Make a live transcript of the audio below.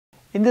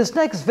In this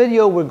next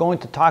video, we're going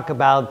to talk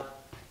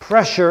about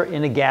pressure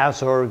in a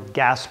gas or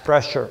gas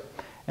pressure.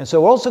 And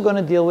so we're also going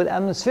to deal with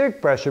atmospheric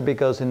pressure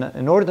because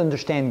in order to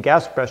understand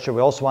gas pressure,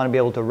 we also want to be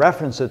able to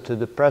reference it to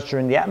the pressure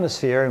in the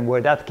atmosphere and where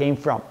that came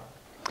from.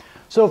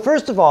 So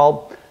first of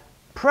all,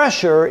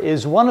 pressure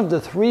is one of the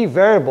three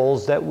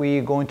variables that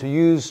we're going to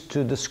use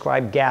to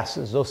describe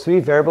gases. Those three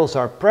variables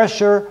are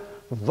pressure,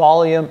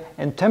 volume,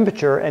 and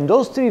temperature, and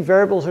those three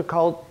variables are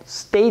called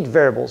state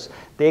variables.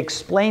 They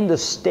explain the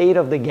state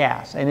of the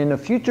gas, and in a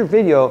future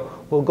video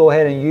we'll go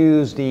ahead and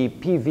use the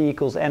PV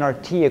equals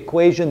nRT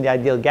equation, the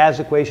ideal gas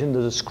equation,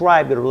 to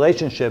describe the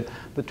relationship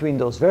between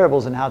those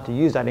variables and how to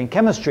use that in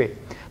chemistry.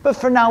 But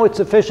for now it's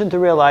sufficient to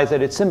realize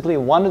that it's simply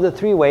one of the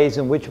three ways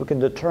in which we can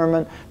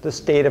determine the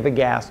state of a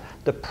gas,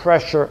 the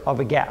pressure of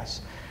a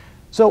gas.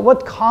 So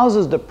what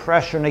causes the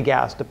pressure in a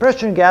gas? The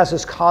pressure in a gas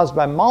is caused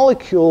by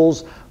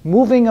molecules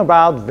moving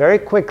about very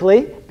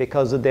quickly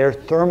because of their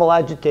thermal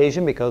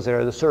agitation, because they're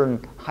at a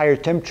certain higher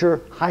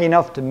temperature, high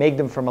enough to make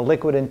them from a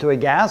liquid into a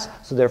gas.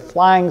 So they're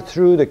flying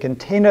through the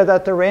container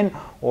that they're in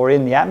or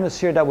in the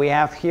atmosphere that we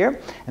have here,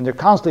 and they're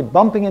constantly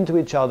bumping into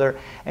each other.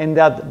 And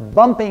that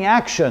bumping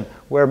action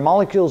where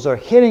molecules are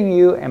hitting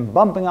you and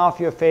bumping off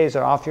your face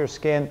or off your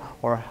skin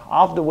or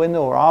off the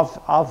window or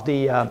off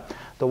the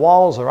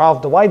walls or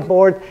off the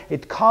whiteboard,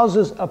 it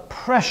causes a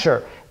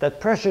pressure. That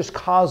pressure is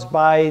caused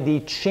by the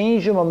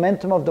change in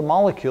momentum of the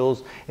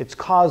molecules. It's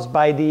caused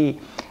by the,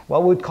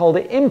 what we'd call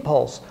the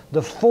impulse,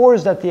 the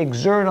force that they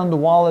exert on the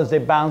wall as they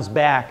bounce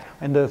back,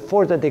 and the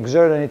force that they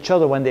exert on each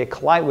other when they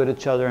collide with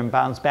each other and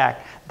bounce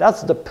back.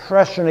 That's the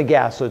pressure in a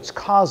gas. So it's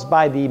caused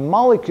by the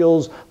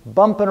molecules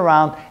bumping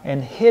around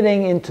and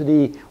hitting into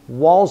the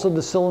walls of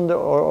the cylinder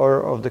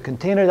or of the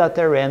container that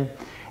they're in.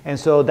 And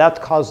so that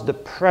causes the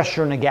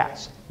pressure in a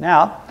gas.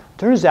 Now,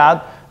 turns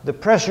out the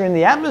pressure in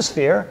the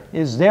atmosphere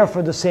is there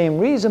for the same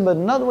reason, but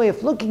another way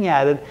of looking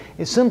at it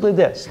is simply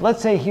this.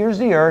 Let's say here's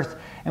the Earth,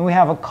 and we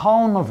have a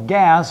column of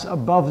gas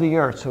above the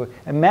Earth. So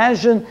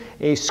imagine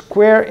a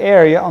square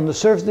area on the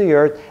surface of the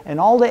Earth, and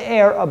all the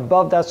air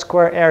above that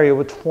square area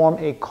would form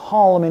a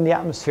column in the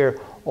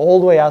atmosphere all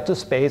the way out to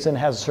space and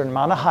has a certain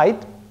amount of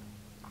height.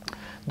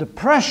 The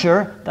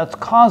pressure that's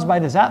caused by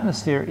this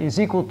atmosphere is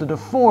equal to the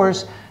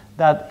force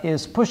that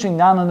is pushing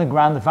down on the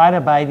ground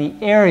divided by the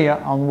area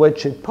on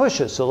which it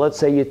pushes. So let's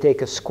say you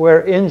take a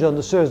square inch on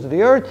the surface of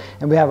the Earth,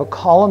 and we have a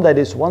column that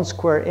is 1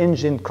 square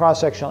inch in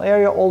cross-sectional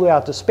area all the way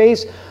out to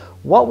space.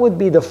 What would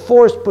be the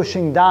force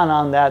pushing down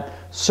on that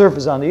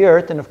surface on the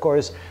Earth? And of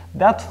course,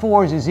 that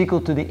force is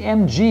equal to the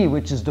mg,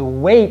 which is the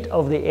weight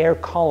of the air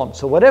column.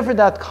 So whatever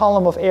that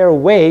column of air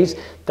weighs,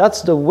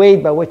 that's the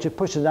weight by which it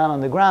pushes down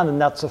on the ground, and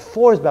that's the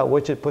force by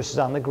which it pushes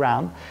on the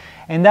ground.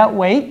 And that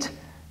weight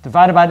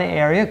divided by the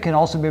area can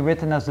also be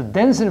written as the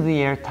density of the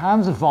air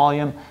times the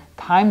volume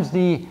times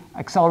the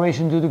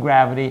acceleration due to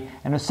gravity,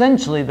 and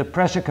essentially the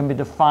pressure can be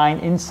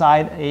defined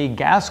inside a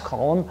gas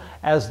column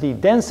as the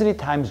density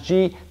times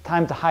g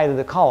times the height of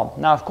the column.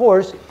 Now of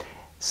course,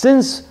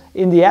 since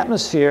in the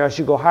atmosphere as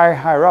you go higher and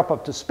higher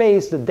up to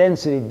space, the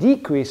density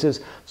decreases,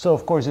 so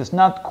of course it's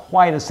not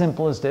quite as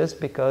simple as this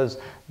because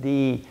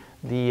the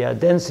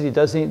density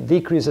doesn't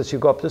decrease as you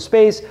go up to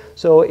space.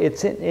 So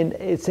it's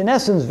in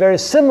essence very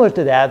similar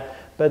to that,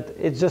 but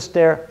it's just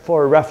there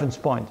for a reference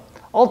point.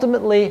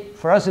 Ultimately,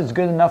 for us it's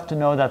good enough to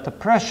know that the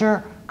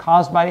pressure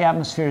caused by the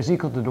atmosphere is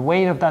equal to the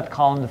weight of that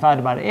column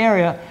divided by the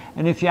area,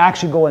 and if you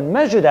actually go and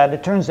measure that,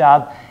 it turns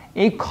out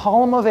a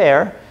column of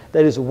air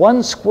that is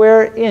 1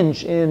 square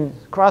inch in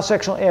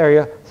cross-sectional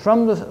area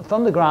from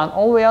the ground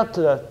all the way out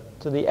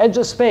to the edge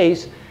of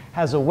space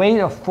has a weight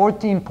of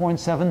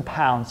 14.7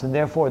 pounds, and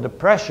therefore the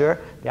pressure,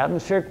 the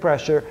atmospheric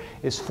pressure,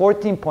 is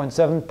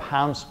 14.7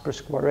 pounds per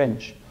square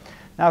inch.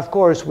 Now, of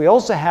course, we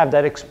also have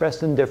that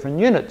expressed in different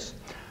units.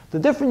 The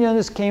different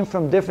units came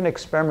from different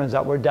experiments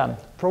that were done.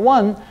 For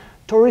one,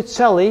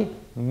 Torricelli,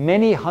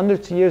 many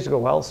hundreds of years ago,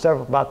 well,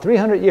 about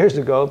 300 years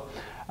ago,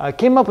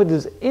 came up with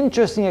this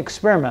interesting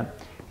experiment.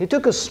 He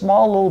took a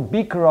small little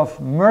beaker of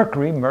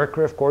mercury.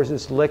 Mercury, of course,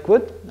 is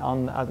liquid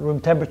at room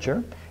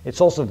temperature.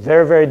 It's also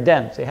very, very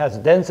dense. It has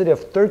a density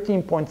of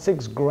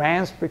 13.6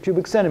 grams per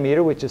cubic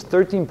centimeter, which is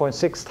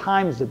 13.6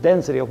 times the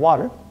density of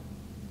water.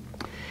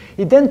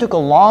 He then took a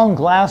long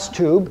glass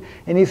tube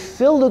and he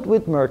filled it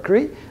with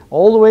mercury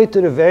all the way to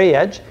the very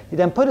edge. He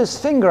then put his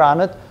finger on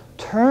it,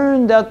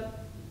 turned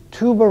that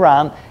tube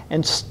around,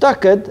 and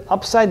stuck it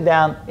upside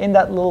down in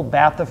that little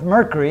bath of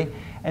mercury.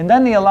 And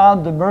then he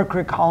allowed the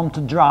mercury column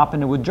to drop,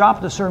 and it would drop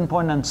at a certain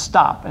point and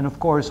stop. And of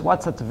course,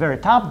 what's at the very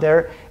top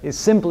there is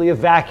simply a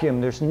vacuum.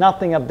 There's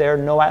nothing up there,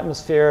 no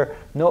atmosphere,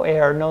 no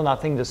air, no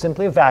nothing, just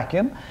simply a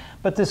vacuum.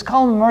 But this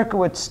column of mercury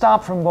would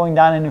stop from going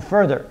down any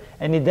further.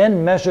 And he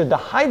then measured the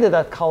height of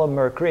that column of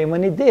mercury, and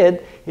when he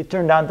did, it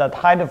turned out that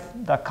height of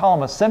that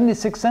column was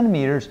 76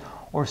 centimeters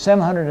or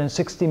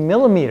 760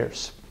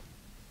 millimeters.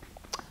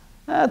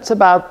 That's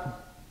about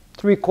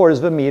 3/4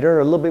 of a meter, or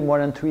a little bit more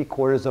than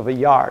 3/4 of a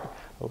yard,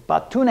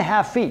 about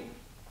 2.5 feet.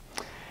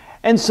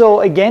 And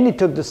so again, he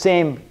took the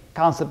same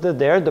concept is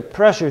there. The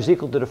pressure is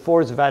equal to the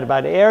force divided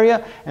by the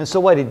area. And so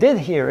what he did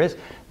here is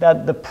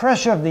that the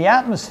pressure of the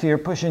atmosphere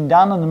pushing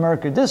down on the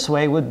mercury this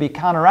way would be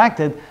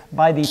counteracted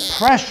by the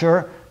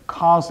pressure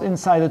caused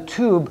inside the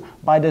tube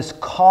by this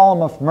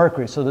column of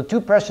mercury. So the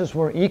two pressures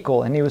were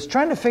equal, and he was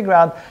trying to figure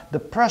out the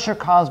pressure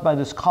caused by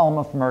this column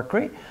of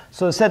mercury.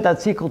 So he said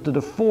that's equal to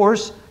the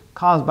force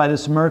caused by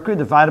this mercury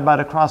divided by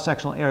the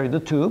cross-sectional area of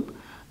the tube.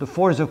 The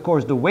force, of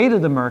course, the weight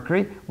of the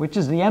mercury, which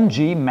is the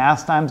mg,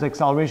 mass times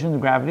acceleration of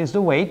gravity is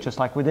the weight, just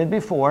like we did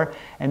before.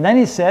 And then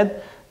he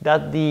said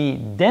that the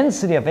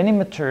density of any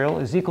material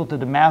is equal to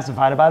the mass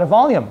divided by the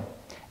volume.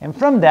 And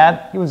from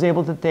that, he was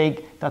able to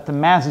take that the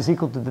mass is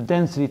equal to the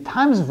density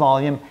times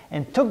volume,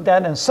 and took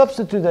that and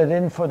substituted it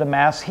in for the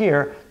mass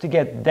here to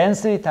get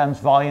density times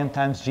volume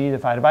times g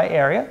divided by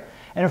area.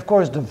 And of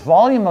course, the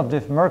volume of the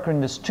mercury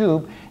in this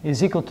tube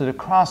is equal to the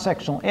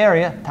cross-sectional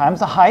area times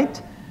the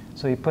height.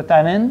 So you put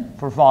that in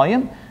for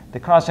volume. The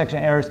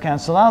cross-sectional areas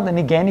cancel out. And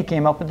again, he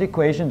came up with the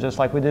equation, just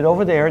like we did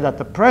over there, that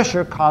the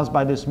pressure caused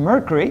by this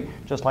mercury,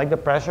 just like the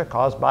pressure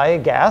caused by a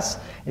gas,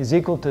 is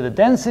equal to the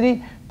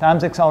density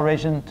times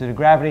acceleration to the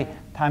gravity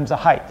times the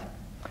height.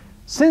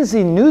 Since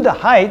he knew the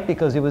height,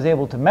 because he was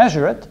able to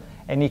measure it,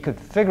 and he could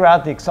figure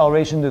out the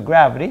acceleration to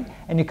gravity,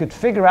 and he could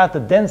figure out the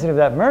density of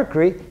that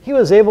mercury, he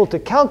was able to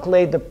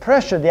calculate the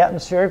pressure, the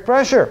atmospheric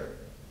pressure.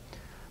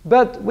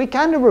 But we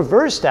kind of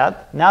reversed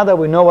that, now that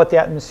we know what the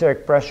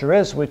atmospheric pressure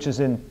is, which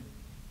is in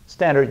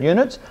standard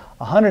units,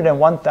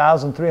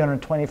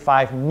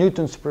 101,325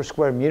 newtons per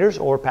square meters,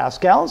 or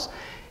pascals.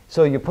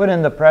 So you put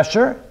in the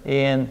pressure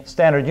in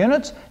standard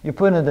units, you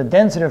put in the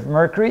density of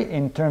mercury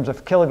in terms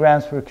of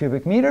kilograms per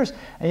cubic meters,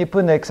 and you put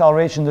in the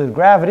acceleration to the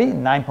gravity,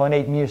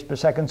 9.8 meters per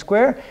second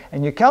square,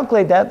 and you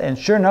calculate that, and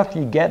sure enough,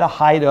 you get a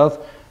height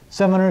of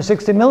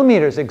 760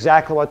 millimeters,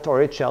 exactly what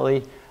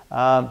Torricelli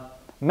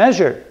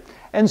measured.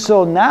 And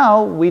so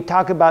now we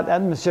talk about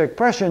atmospheric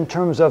pressure in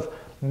terms of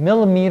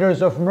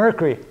millimeters of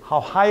mercury, how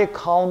high a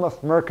column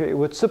of mercury it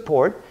would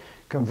support.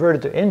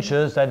 Converted to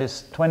inches, that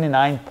is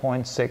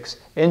 29.6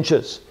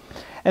 inches.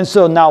 And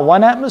so now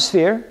 1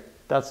 atmosphere,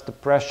 that's the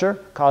pressure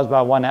caused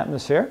by 1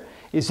 atmosphere,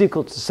 is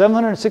equal to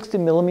 760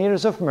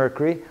 millimeters of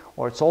mercury,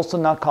 or it's also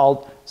now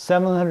called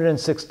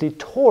 760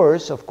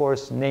 torrs, of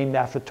course named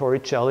after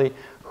Torricelli,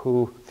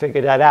 who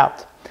figured that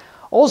out.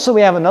 Also, we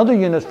have another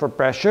unit for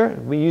pressure.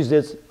 We use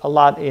this a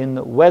lot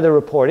in weather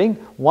reporting.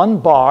 1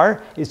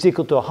 bar is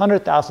equal to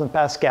 100,000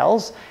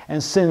 pascals.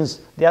 And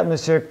since the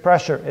atmospheric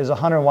pressure is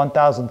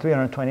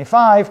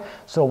 101,325,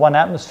 so 1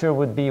 atmosphere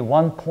would be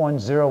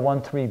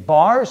 1.013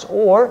 bars,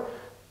 or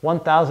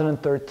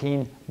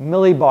 1,013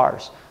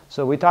 millibars.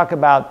 So we talk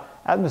about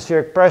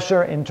atmospheric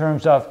pressure in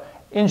terms of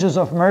inches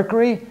of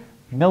mercury,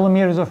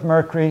 millimeters of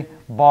mercury,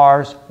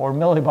 bars, or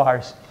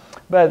millibars.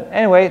 But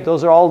anyway,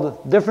 those are all the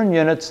different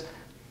units.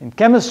 In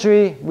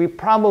chemistry, we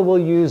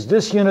probably use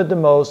this unit the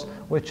most,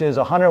 which is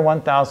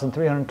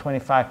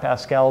 101,325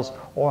 pascals,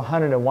 or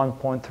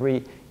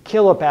 101.3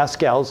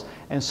 kilopascals.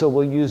 And so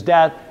we'll use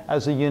that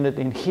as a unit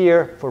in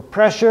here for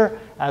pressure,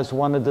 as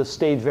one of the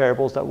state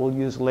variables that we'll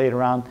use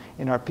later on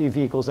in our P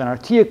equals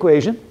nRT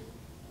equation.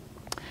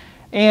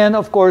 And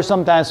of course,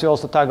 sometimes we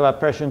also talk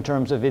about pressure in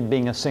terms of it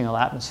being a single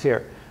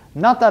atmosphere.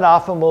 Not that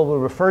often will we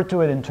refer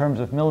to it in terms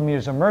of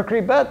millimeters of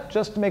mercury, but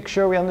just to make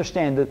sure we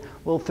understand it,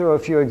 we'll throw a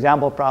few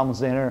example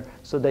problems in there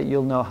so that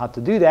you'll know how to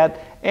do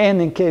that,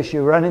 and in case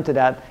you run into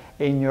that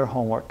in your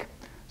homework.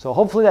 So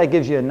hopefully that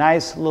gives you a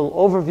nice little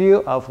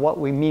overview of what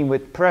we mean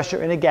with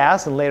pressure in a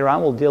gas, and later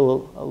on we'll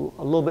deal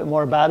a little bit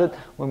more about it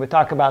when we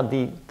talk about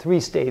the 3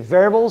 state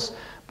variables,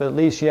 but at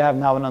least you have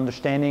now an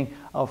understanding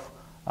of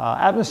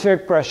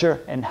atmospheric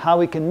pressure and how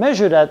we can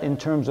measure that in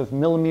terms of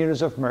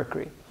millimeters of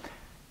mercury.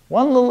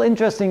 One little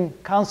interesting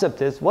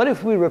concept is, what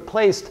if we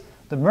replaced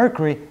the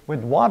mercury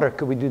with water?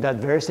 Could we do that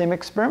very same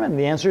experiment? And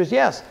the answer is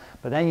yes.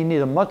 But then you need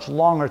a much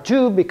longer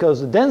tube,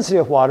 because the density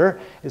of water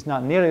is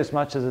not nearly as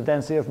much as the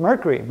density of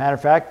mercury. Matter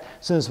of fact,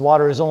 since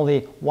water is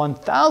only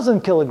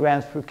 1,000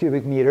 kilograms per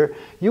cubic meter,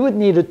 you would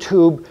need a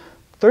tube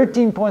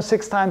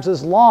 13.6 times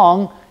as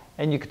long,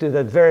 and you could do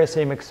that very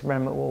same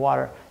experiment with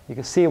water. You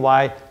can see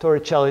why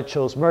Torricelli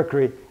chose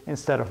mercury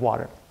instead of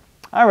water.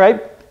 All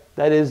right,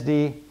 that is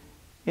the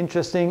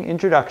interesting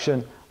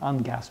introduction on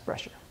gas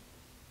pressure.